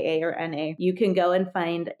for AA or NA, you can go and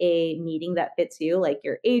find a meeting that fits you, like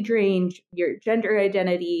your age range, your gender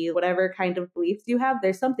identity, whatever kind of beliefs you have.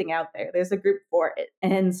 There's something out there. There's a group for it.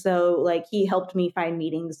 And so like he helped me find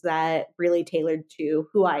meetings that really tailored to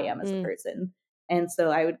who I am as a person. And so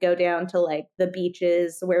I would go down to like the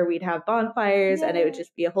beaches where we'd have bonfires, and it would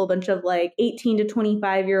just be a whole bunch of like 18 to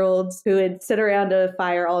 25-year-olds who would sit around a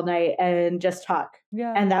fire all night and just talk.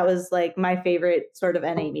 Yeah. And that was like my favorite sort of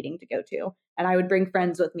NA meeting to go to. And I would bring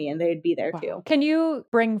friends with me and they'd be there too. Can you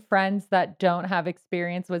bring friends that don't have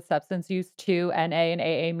experience with substance use to NA and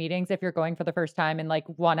AA meetings if you're going for the first time and like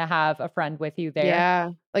want to have a friend with you there?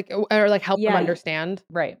 Yeah. Like, or like help them Yeah. understand.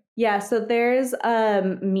 Right. Yeah, so there's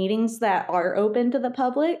meetings that are open to the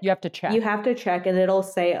public. You have to check. You have to check, and it'll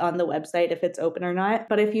say on the website if it's open or not.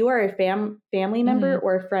 But if you are a family member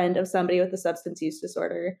or a friend of somebody with a substance use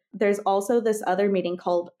disorder, there's also this other meeting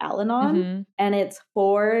called Al-Anon, and it's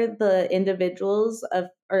for the individuals of,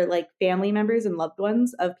 or like family members and loved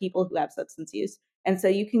ones of people who have substance use. And so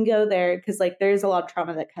you can go there because like there's a lot of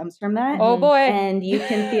trauma that comes from that. Oh boy. And you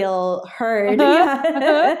can feel heard.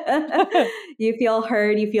 You feel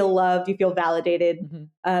heard, you feel loved, you feel validated.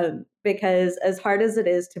 Because as hard as it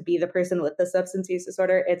is to be the person with the substance use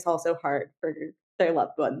disorder, it's also hard for their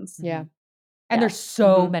loved ones. Yeah. And there's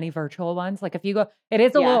so many virtual ones. Like if you go, it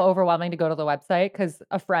is a little overwhelming to go to the website because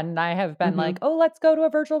a friend and I have been like, oh, let's go to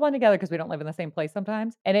a virtual one together because we don't live in the same place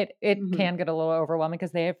sometimes. And it can get a little overwhelming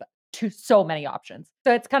because they have so many options.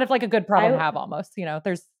 So it's kind of like a good problem to have almost, you know,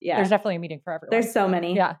 there's definitely a meeting for everyone. There's so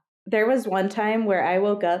many. Yeah. There was one time where I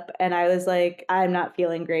woke up and I was like, I'm not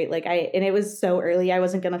feeling great. Like and it was so early, I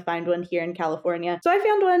wasn't going to find one here in California. So I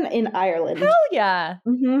found one in Ireland. Hell yeah.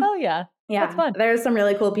 Hell yeah. Yeah. That's fun. There's some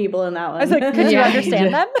really cool people in that one. I was like, could you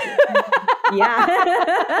understand them? Yeah.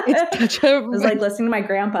 It's such a... It was like listening to my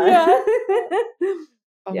grandpa. Yeah.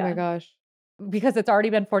 Oh my gosh. Because it's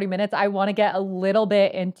already been 40 minutes, I want to get a little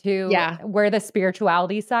bit into where the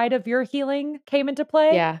spirituality side of your healing came into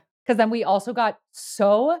play. Yeah. Because then we also got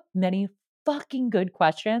so many fucking good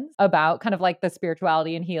questions about kind of like the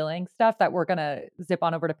spirituality and healing stuff that we're going to zip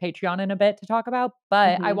on over to Patreon in a bit to talk about.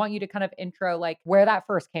 But I want you to kind of intro like where that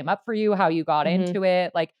first came up for you, how you got into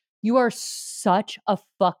it. Like you are such a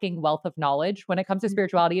fucking wealth of knowledge when it comes to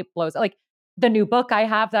spirituality. It blows. Like the new book I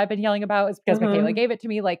have that I've been yelling about is because Michaela gave it to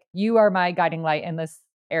me. Like you are my guiding light in this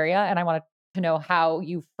area. And I want to know how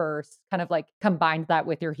you first kind of like combined that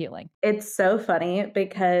with your healing. It's so funny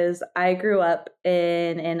because I grew up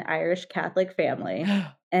in an Irish Catholic family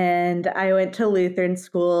and I went to Lutheran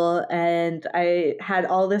school and I had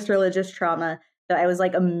all this religious trauma that I was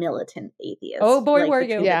like a militant atheist. Oh boy, like, were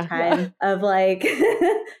you? Yeah. Time of like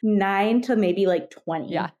 9 to maybe like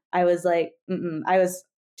 20. Yeah. I was like, I was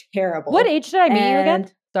terrible. What age did I meet you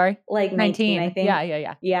again? Sorry. Like 19, I think.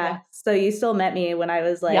 Yeah. So you still met me when I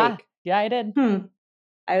was like... Yeah, I did.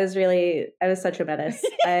 I was such a menace.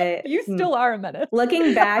 You still are a menace.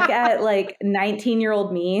 Looking back at like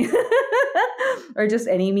 19-year-old me or just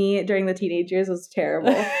any me during the teenage years was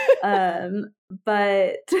terrible.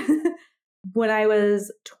 But when I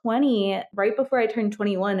was 20, right before I turned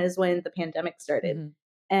 21 is when the pandemic started.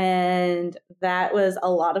 And that was a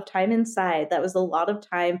lot of time inside. That was a lot of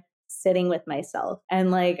time sitting with myself.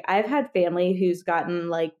 And like I've had family who's gotten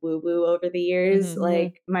like woo-woo over the years.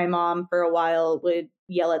 Like my mom for a while would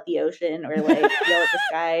yell at the ocean or like yell at the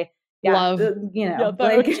sky. Yeah, love, you know,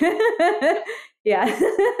 like yeah.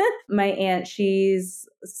 My aunt, sees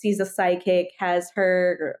a psychic, has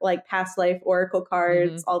her like past life oracle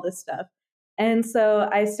cards, all this stuff. And so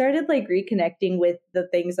I started like reconnecting with the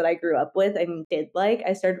things that I grew up with and did like.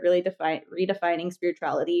 I started really redefining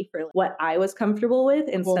spirituality for what I was comfortable with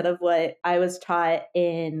instead of what I was taught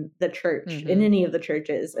in the church, in any of the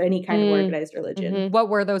churches, any kind of organized religion. What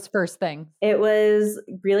were those first things? It was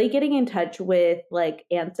really getting in touch with like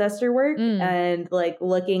ancestor work and like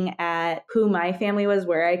looking at who my family was,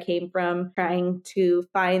 where I came from, trying to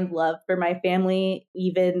find love for my family,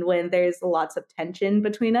 even when there's lots of tension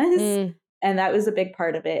between us. And that was a big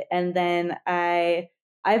part of it. And then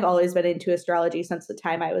I've always been into astrology since the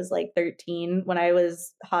time I was like 13. When I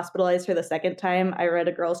was hospitalized for the second time, I read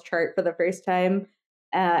a girl's chart for the first time.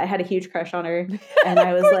 I had a huge crush on her. And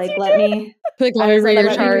I was like, let me read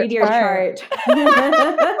your chart.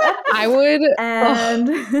 I would. And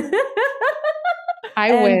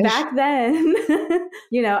I wish. Back then,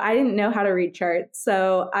 you know, I didn't know how to read charts.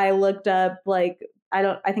 So I looked up like,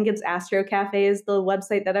 I think it's Astro Cafe is the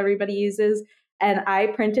website that everybody uses. And I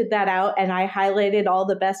printed that out and I highlighted all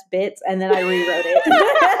the best bits and then I rewrote it.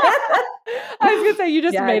 I was going to say, you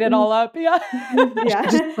just made it all up. Yeah.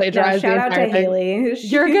 Just plagiarized. Shout out to Haley.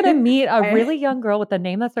 You're going to meet a really young girl with a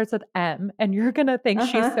name that starts with M and you're going to think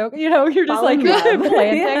she's so, you know, you're just like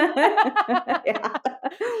planting.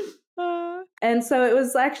 And so it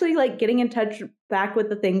was actually like getting in touch back with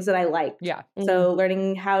the things that I liked. Yeah. So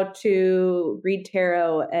learning how to read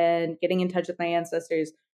tarot and getting in touch with my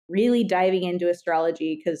ancestors, really diving into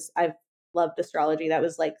astrology because I've loved astrology. That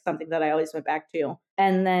was like something that I always went back to.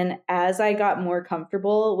 And then as I got more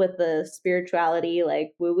comfortable with the spirituality,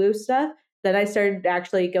 like woo-woo stuff, then I started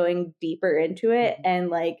actually going deeper into it and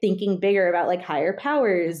like thinking bigger about like higher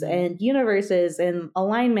powers and universes and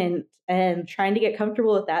alignment and trying to get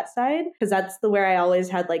comfortable with that side. Because that's where I always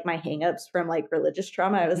had like my hangups from like religious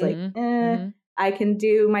trauma. I was like, I can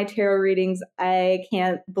do my tarot readings. I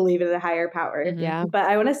can't believe in a higher power. Yeah. But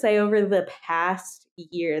I want to say over the past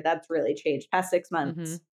year, that's really changed. Past 6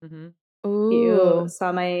 months. You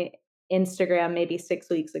saw my Instagram maybe 6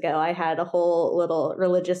 weeks ago. I had a whole little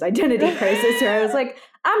religious identity crisis where I was like,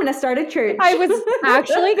 I'm going to start a church. I was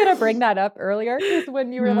actually going to bring that up earlier because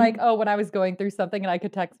when you were like, oh, when I was going through something and I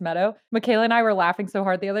could text Meadow, Michaela and I were laughing so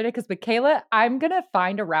hard the other day because Michaela, I'm going to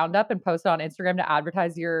find a roundup and post it on Instagram to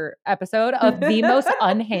advertise your episode of the most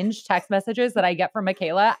unhinged text messages that I get from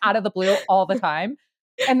Michaela out of the blue all the time.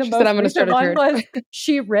 And the most recent one was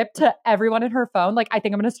she ripped to everyone in her phone. Like, I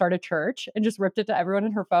think I'm going to start a church, and just ripped it to everyone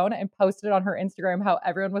in her phone and posted it on her Instagram how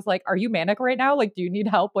everyone was like, are you manic right now? Like, do you need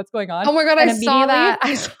help? What's going on? Oh my God, and I saw that.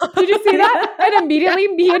 Did you see that? And immediately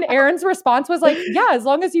me and Aaron's response was like, yeah, as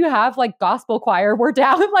long as you have like gospel choir, we're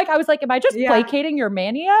down. Like, I was like, am I just placating your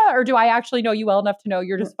mania? Or do I actually know you well enough to know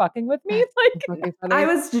you're just fucking with me? Like, I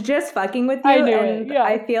was just fucking with you. I knew and it. Yeah.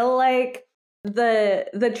 I feel like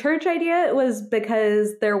the church idea was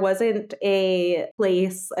because there wasn't a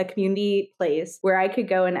community place where I could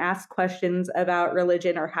go and ask questions about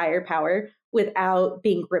religion or higher power without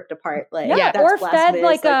being ripped apart. Like, that's or fed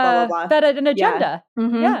like blah, blah, blah. fed an agenda.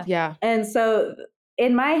 Yeah. And so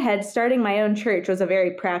in my head, starting my own church was a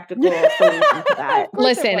very practical solution to that.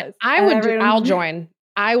 Listen, I'll join.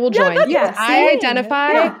 I will join. I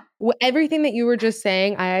identify everything that you were just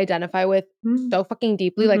saying. I identify with so fucking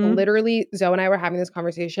deeply. Like literally, Zoe and I were having this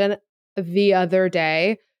conversation the other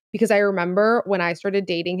day because I remember when I started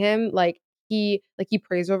dating him, like he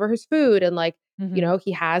prays over his food and like, you know,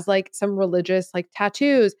 he has like some religious like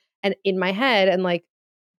tattoos. And in my head, and like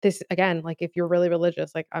this again, like if you're really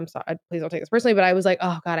religious, like I'm sorry, please don't take this personally, but I was like,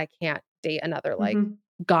 oh God, I can't date another like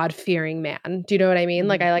God-fearing man. Do you know what I mean?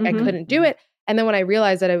 Like I couldn't do it. And then when I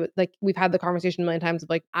realized that it was like, we've had the conversation a million times of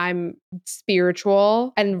like, I'm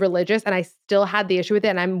spiritual and religious and I still had the issue with it.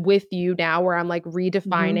 And I'm with you now where I'm like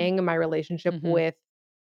redefining my relationship with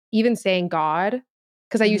even saying God.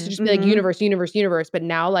 Cause I used to just be like universe. But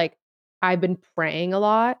now like I've been praying a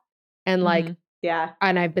lot and like,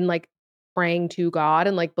 and I've been like praying to God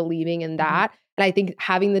and like believing in that. And I think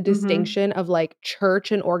having the distinction of like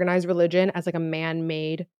church and organized religion as like a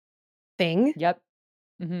man-made thing.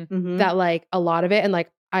 That like a lot of it, and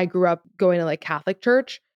like I grew up going to like Catholic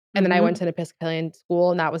church and then I went to an Episcopalian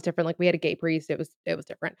school and that was different. Like we had a gay priest. It was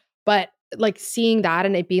different. But like seeing that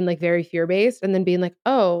and it being like very fear-based and then being like,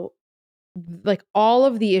 oh, like all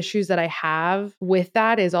of the issues that I have with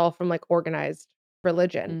that is all from like organized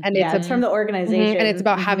religion. And it's from the organization. And it's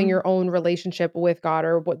about having your own relationship with God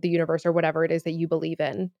or what the universe or whatever it is that you believe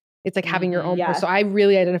in. It's like having your own. So I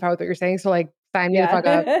really identify with what you're saying. So like sign me the fuck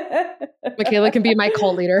up. Michaela can be my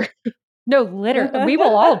cult leader. No, literally. We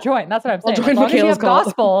will all join. That's what I'm saying. I'll join as long as you Michaela's have cult.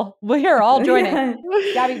 gospel, we are all joining.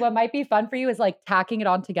 Gabby, what might be fun for you is like tacking it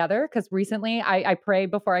on together. Because recently I pray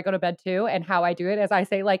before I go to bed too. And how I do it is I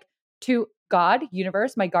say like to God,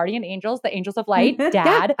 universe, my guardian angels, the angels of light,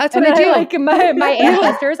 dad. That's what I do. Like my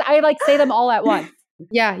ancestors, I like say them all at once.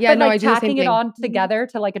 Yeah. But, no, like, I do the same tacking thing. it on together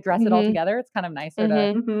to like address it all together. It's kind of nicer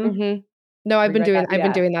to. No, I've been doing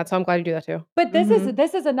that. So I'm glad you do that too. But this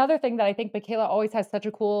is another thing that I think Michaela always has such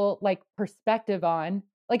a cool like perspective on.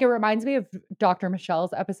 Like it reminds me of Dr.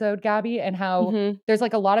 Michelle's episode, Gabby, and how there's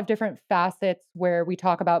like a lot of different facets where we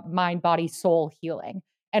talk about mind, body, soul healing.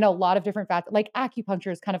 And a lot of different facets, like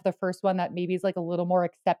acupuncture is kind of the first one that maybe is like a little more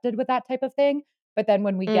accepted with that type of thing. But then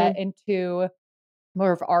when we get into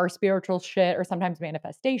more of our spiritual shit or sometimes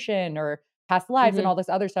manifestation or past lives and all this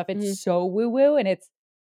other stuff, it's so woo-woo. And it's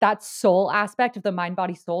that soul aspect of the mind,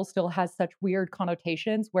 body, soul still has such weird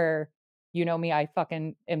connotations where, you know me, I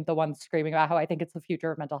fucking am the one screaming about how I think it's the future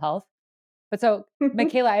of mental health. But so,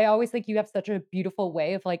 Michaela, I always think you have such a beautiful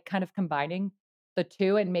way of like kind of combining the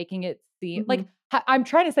two and making it seem like, I'm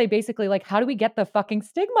trying to say basically like, how do we get the fucking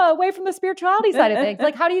stigma away from the spirituality side of things?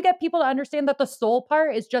 Like, how do you get people to understand that the soul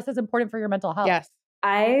part is just as important for your mental health? Yes.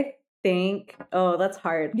 I think, that's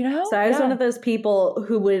hard. You know? So I was one of those people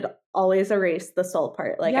who would always erase the soul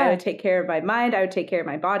part. Like I would take care of my mind. I would take care of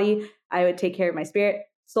my body. I would take care of my spirit.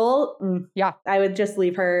 Soul, I would just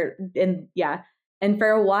leave her in. And for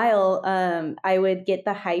a while, I would get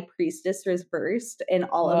the High Priestess reversed in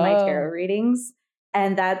all of my tarot readings.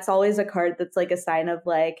 And that's always a card that's like a sign of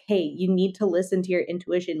like, hey, you need to listen to your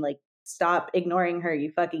intuition. Like, stop ignoring her,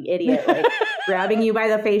 you fucking idiot. Like, grabbing you by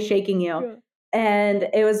the face, shaking you. Yeah. And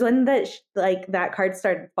it was when that card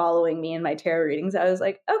started following me in my tarot readings. I was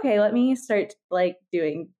like, okay, let me start like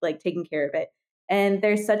taking care of it. And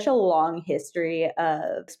there's such a long history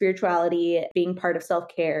of spirituality being part of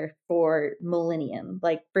self-care for millennium,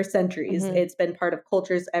 like for centuries. Mhm. It's been part of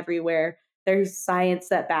cultures everywhere. There's science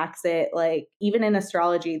that backs it. Like even in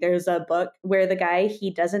astrology, there's a book where the guy, he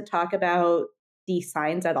doesn't talk about the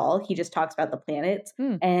signs at all. He just talks about the planets.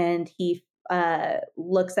 And he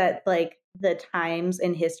looks at like the times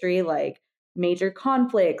in history, like major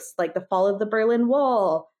conflicts, like the fall of the Berlin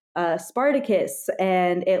Wall, Spartacus,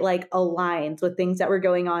 and it like aligns with things that were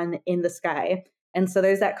going on in the sky. And so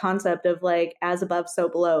there's that concept of like as above, so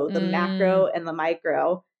below, the macro and the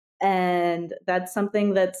micro. And that's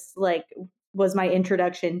something that's like was my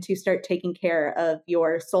introduction to start taking care of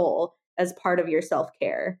your soul as part of your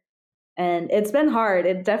self-care. And it's been hard.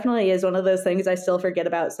 It definitely is one of those things I still forget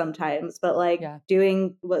about sometimes. But like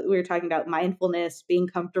doing what we were talking about, mindfulness, being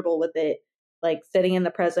comfortable with it, like sitting in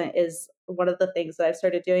the present is one of the things that I've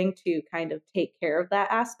started doing to kind of take care of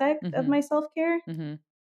that aspect of my self-care.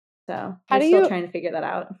 So I'm still trying to figure that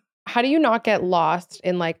out. How do you not get lost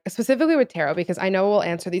in like specifically with tarot? Because I know we'll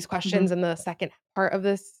answer these questions in the second part of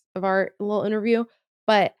our little interview.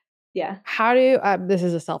 But yeah, how do this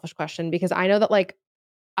is a selfish question because I know that like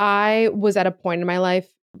I was at a point in my life,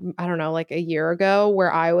 I don't know, like a year ago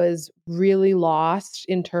where I was really lost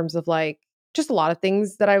in terms of like just a lot of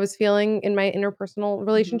things that I was feeling in my interpersonal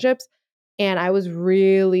relationships. And I was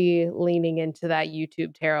really leaning into that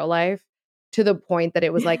YouTube tarot life to the point that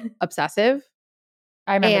it was like obsessive.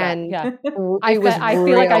 I remember And that. Yeah. I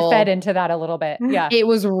feel like I fed into that a little bit. Yeah. It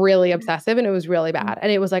was really obsessive and it was really bad.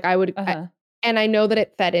 And it was like, and I know that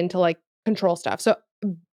it fed into like control stuff. So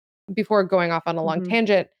before going off on a long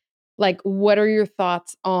tangent, like what are your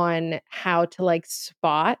thoughts on how to like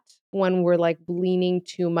spot when we're like leaning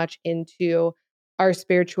too much into our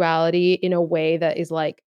spirituality in a way that is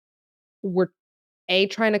like, we're A,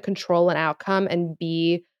 trying to control an outcome and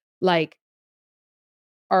B, like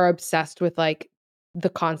are obsessed with like the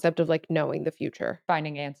concept of like knowing the future.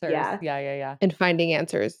 Finding answers. Yeah. And finding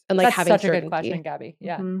answers and like That's having such certainty. a good question, Gabby.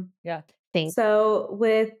 Yeah. Yeah. Thanks. So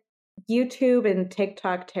with YouTube and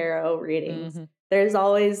TikTok tarot readings, there's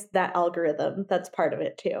always that algorithm that's part of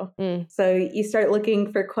it too. So you start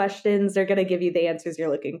looking for questions, they're going to give you the answers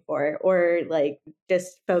you're looking for, or like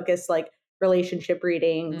just focus like relationship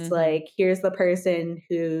readings. Like here's the person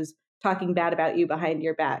who's talking bad about you behind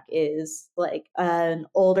your back is like an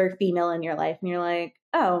older female in your life. And you're like,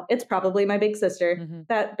 oh, it's probably my big sister,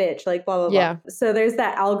 that bitch, like blah, blah, blah. So there's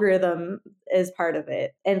that algorithm is part of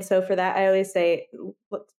it. And so for that, I always say,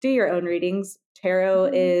 do your own readings. Tarot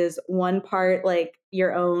is one part like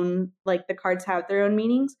your own, like the cards have their own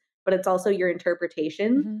meanings, but it's also your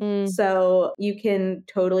interpretation. So you can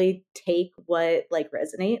totally take what like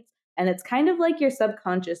resonates. And it's kind of like your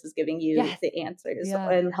subconscious is giving you the answers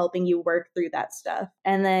and helping you work through that stuff.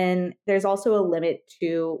 And then there's also a limit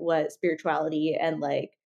to what spirituality and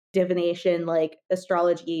like divination, like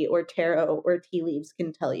astrology or tarot or tea leaves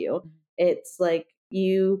can tell you. It's like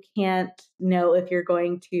you can't know if you're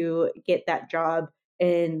going to get that job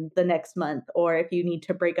in the next month or if you need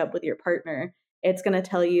to break up with your partner. It's going to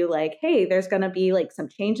tell you like, hey, there's going to be like some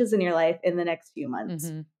changes in your life in the next few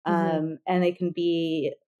months. And they can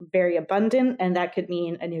be very abundant. And that could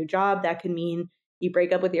mean a new job. That could mean you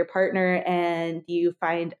break up with your partner and you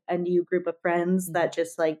find a new group of friends that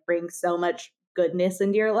just like bring so much goodness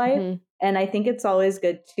into your life. And I think it's always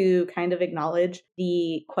good to kind of acknowledge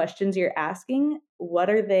the questions you're asking. What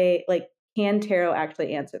are they like? Can tarot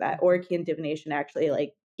actually answer that? Or can divination actually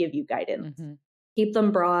like give you guidance? Keep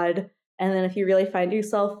them broad. And then if you really find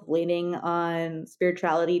yourself leaning on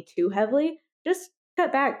spirituality too heavily, just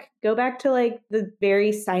cut back. Go back to like the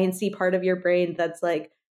very sciencey part of your brain that's like,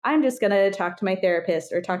 I'm just going to talk to my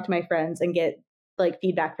therapist or talk to my friends and get like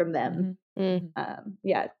feedback from them.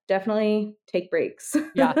 Yeah, definitely take breaks.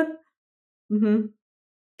 Yeah.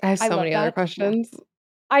 I have so many other questions. Yeah.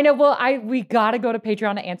 I know. Well, we got to go to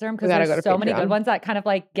Patreon to answer them because there's so many good ones that kind of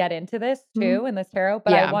like get into this too in this tarot.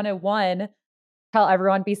 But I want to tell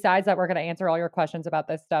everyone besides that we're going to answer all your questions about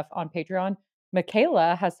this stuff on Patreon.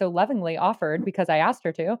 Michaela has so lovingly offered, because I asked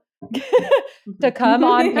her to come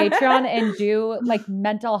on Patreon and do like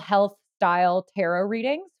mental health style tarot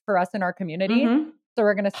readings for us in our community. So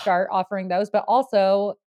we're going to start offering those. But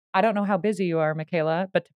also, I don't know how busy you are, Michaela,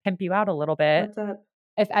 but to pimp you out a little bit, what's up?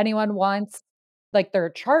 If anyone wants like their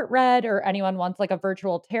chart read, or anyone wants like a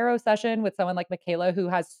virtual tarot session with someone like Michaela, who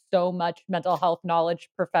has so much mental health knowledge,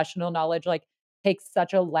 professional knowledge, like takes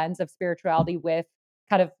such a lens of spirituality with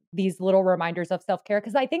kind of these little reminders of self-care.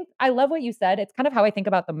 Cause I think I love what you said. It's kind of how I think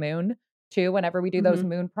about the moon too, whenever we do those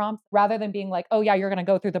moon prompts, rather than being like, oh yeah, you're going to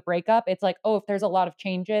go through the breakup. It's like, oh, if there's a lot of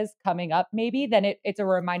changes coming up, maybe then it's a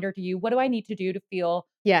reminder to you, what do I need to do to feel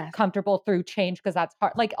comfortable through change? Cause that's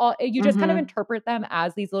hard. Like you just kind of interpret them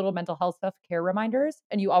as these little mental health self-care reminders.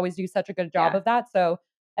 And you always do such a good job of that. So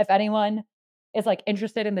if anyone is like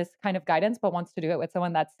interested in this kind of guidance, but wants to do it with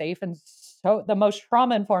someone that's safe and so the most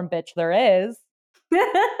trauma-informed bitch there is,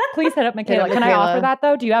 please hit up Michaela. Can I offer that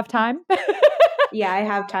though? Do you have time? Yeah, I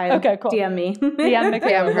have time. Okay, cool. DM me. DM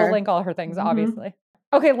Michaela. We'll link all her things, obviously.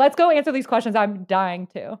 Okay, let's go answer these questions. I'm dying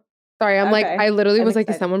to. Sorry, I'm like, I literally was like,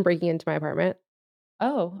 is someone breaking into my apartment?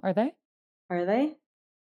 Oh, are they? Are they?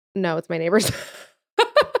 No, it's my neighbors.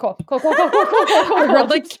 Cool. I heard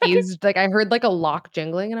like keys, like I heard like a lock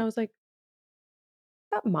jingling, and I was like, is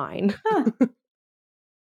that mine? Huh.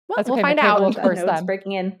 Well, we'll find out. First time.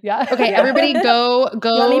 Breaking in. Yeah. Okay, everybody go.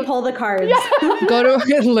 Let me pull the cards. Yeah. Go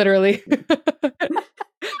to literally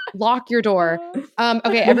lock your door.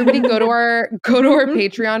 Okay, everybody go to our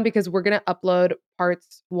Patreon, because we're gonna upload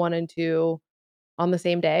parts 1 and 2 on the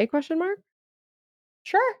same day? ?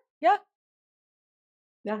 Sure. Yeah.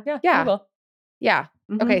 Yeah. We will. Yeah.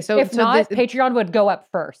 Mm-hmm. Okay. So if not, Patreon would go up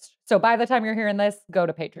first. So by the time you're hearing this, go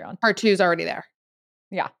to Patreon. Part 2 is already there.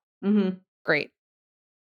 Yeah. Mm-hmm. Great.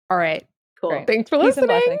 All right. Cool. Great. Thanks for listening.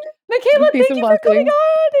 Michaela, thank you for coming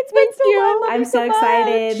on. It's been so fun. I'm so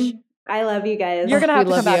excited. I love you guys. You're going to have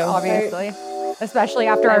to love come back, you. obviously. Especially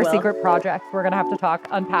after our secret project. We're going to have to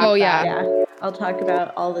unpack Oh, that. Yeah. I'll talk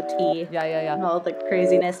about all the tea. Yeah. And all the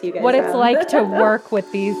craziness you guys what have. it's like to work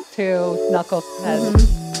with these two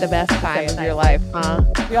knuckleheads. The best time of your life, huh?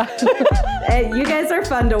 Yeah. You guys are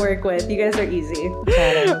fun to work with. You guys are easy.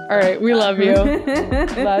 All right. We love you.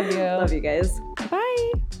 Love you. Love you guys.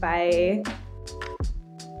 Bye. Bye.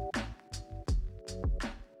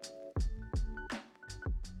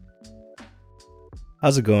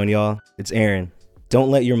 How's it going, y'all? It's Aaron. Don't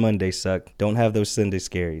let your Monday suck. Don't have those Sunday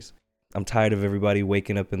scaries. I'm tired of everybody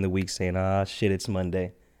waking up in the week saying, shit, it's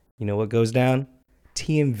Monday. You know what goes down?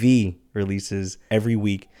 TMV releases every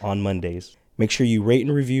week on Mondays. Make sure you rate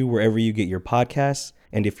and review wherever you get your podcasts.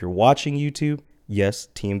 And if you're watching YouTube, yes,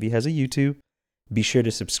 TMV has a YouTube. Be sure to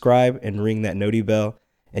subscribe and ring that noti bell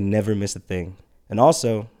and never miss a thing. And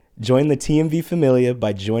also, join the TMV Familia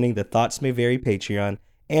by joining the Thoughts May Vary Patreon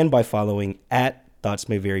and by following @Thoughts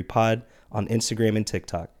May Vary Pod on Instagram and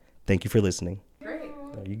TikTok. Thank you for listening. Great.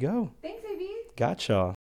 There you go. Thanks, AB. Got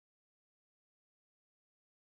y'all.